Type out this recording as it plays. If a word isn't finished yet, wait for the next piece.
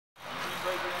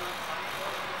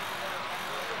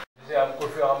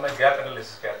फिर हम gap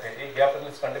analysis कहते हैं, एक गैप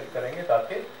एनालिसिस कंडक्ट करेंगे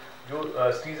ताकि जो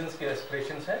सिटीजन्स के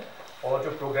एस्पिरेशंस हैं और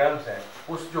जो प्रोग्राम्स हैं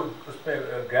उसमें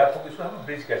गैप होगी उसको हम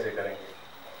ब्रिज कैसे करेंगे।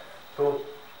 तो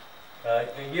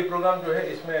ये प्रोग्राम जो है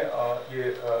इसमें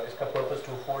इसका पर्पस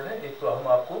टू फोल्ड है। एक तो हम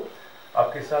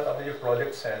आपके साथ अपने जो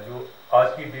प्रोजेक्ट्स हैं जो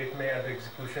आज की डेट में अंडर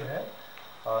एग्जीक्यूशन है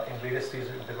in various stage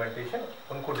of implementation,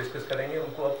 उनको डिस्कस करेंगे,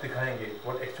 उनको अब दिखाएंगे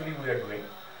what actually we are doing.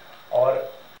 और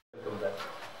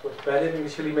तो पहले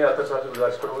इनिशियली मैं अतर साहब से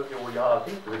गुजारिश करूँगा कि वो यहाँ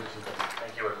आके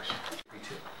थैंक यू वेरी मच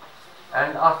पीछे।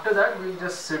 And after that, we'll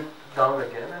just sit down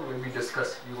again and maybe discuss.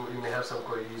 You may have some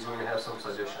queries, you may have some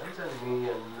suggestions, and me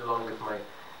and along with my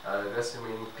rest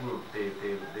remaining team, they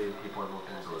keep on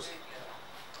noting those.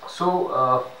 So,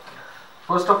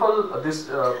 first of all, this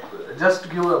just to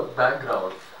give a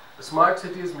background, the Smart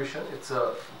Cities mission, it's a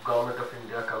Government of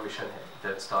India commission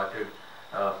that started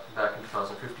back in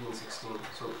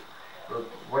 2015-16. So,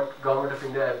 what Government of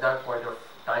India at that point of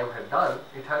time had done,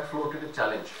 it had floated a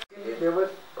challenge.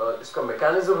 Its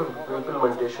mechanism of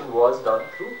implementation was done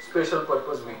through special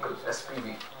purpose vehicles,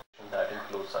 SPV. That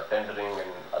includes tendering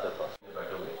and other processes in a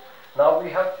better way. Now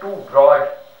we have two broad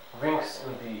wings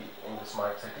in the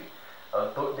smart city.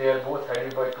 They are both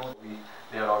headed by two.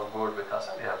 They are on board with us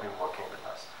and they have been working with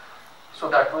us. So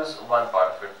that was one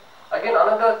part of it. Again,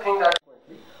 another thing that.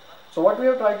 So what we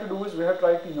have tried to do is we have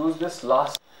tried to use this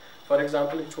last. For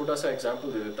example, एक छोटा सा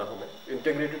example दे देता हूँ मैं,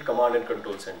 integrated command and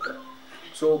control centre.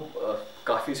 सो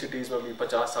काफ़ी cities में भी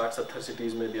 50, 60, 70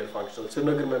 cities में देयर फंक्शनल,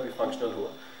 श्रीनगर में भी फंक्शनल हुआ,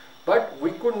 but we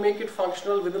could make it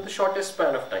functional with in the shortest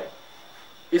span of time.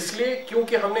 इसलिए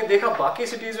क्योंकि हमने देखा बाकी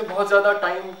सिटीज़ में बहुत ज़्यादा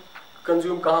टाइम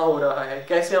कंज्यूम कहाँ हो रहा है,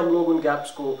 कैसे हम लोग उन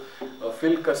गैप्स को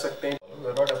फिल कर सकते हैं। We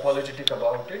are not apologetic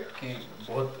about it कि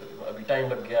बहुत अभी टाइम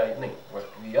लग गया, नहीं, but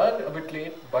we are a bit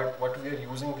late, but what we are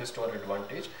using this to our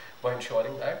advantage by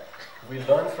ensuring that we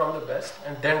learn from the best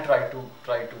and then try to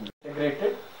integrate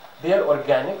it. They are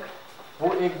organic, वो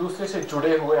एक दूसरे से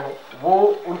जुड़े हुए हैं, वो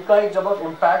उनका एक जब आप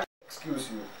impact, excuse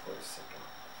you for a second,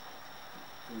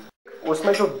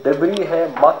 उसमें जो debris है,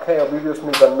 muck है, अभी भी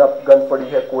उसमें गंद पड़ी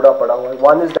है, कूड़ा पड़ा हुआ है।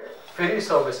 One is that ferry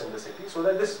service in the city, so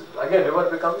that this again river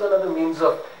becomes another means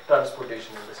of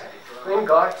transportation in the city. तो इन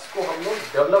घाट्स को हम लोग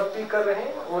डेवलप भी कर रहे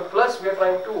हैं और plus we are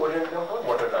trying to orient them for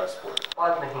water transport.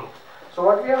 बात नहीं। So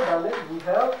what we have done is we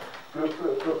have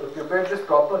prepared this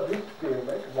proper rift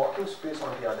pavement, walking space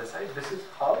on the other side. This is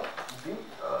how the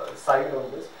side on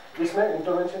this. इसमें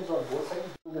interventions on both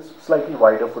sides. This slightly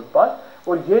wider footpath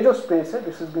और ये जो space है,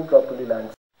 this has been properly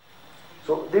landed.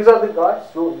 So these are the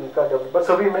guards जो जिनका but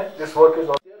सभी में this work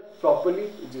is on properly.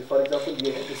 For example,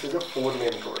 ये है, this is a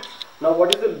 4-lane road. Now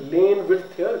what is the lane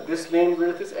width here? This lane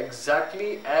width is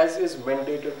exactly as is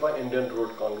mandated by Indian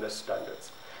Road Congress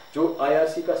standards. जो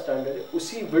IRC का standard है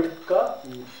उसी width का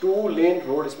 2-lane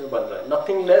road इसमें बन रहा है,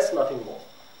 nothing less nothing more.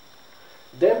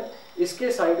 Then इसके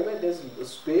साइड में देयर इज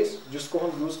स्पेस जिसको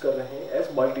हम यूज कर रहे हैं as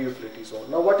multi utility zone.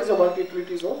 Now what is a multi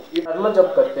utility zone? ये पैरेलल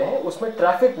जब करते हैं उसमें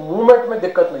ट्रैफिक मूवमेंट में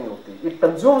दिक्कत नहीं होती, इट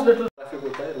कंज्यूम्स लिटिल ट्रैफिक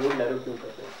होता है, रोड नैरो क्यों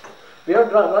करते हैं। We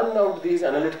have run out these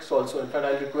analytics also. In fact,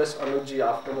 I'll request Anuj ji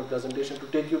after my presentation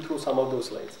to take you through some of those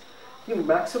slides. कि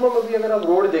मैक्सिमम अभी अगर आप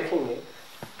road देखेंगे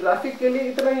ट्रैफिक के लिए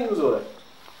इतना ही यूज हो रहा है।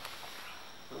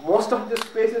 Most of this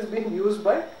space is being used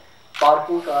by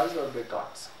parking cars or by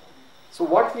cars. So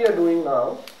what we are doing now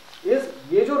is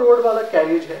ये जो road वाला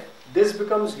carriage है, this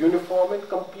becomes uniform and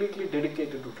completely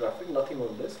dedicated to traffic, nothing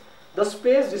on this. The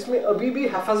space जिसमें अभी भी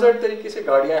haphazard तरीके से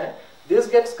गाड़ियाँ हैं,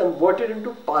 this gets converted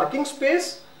into parking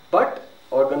space but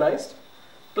organized.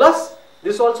 Plus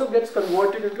this also gets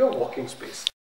converted into a walking space.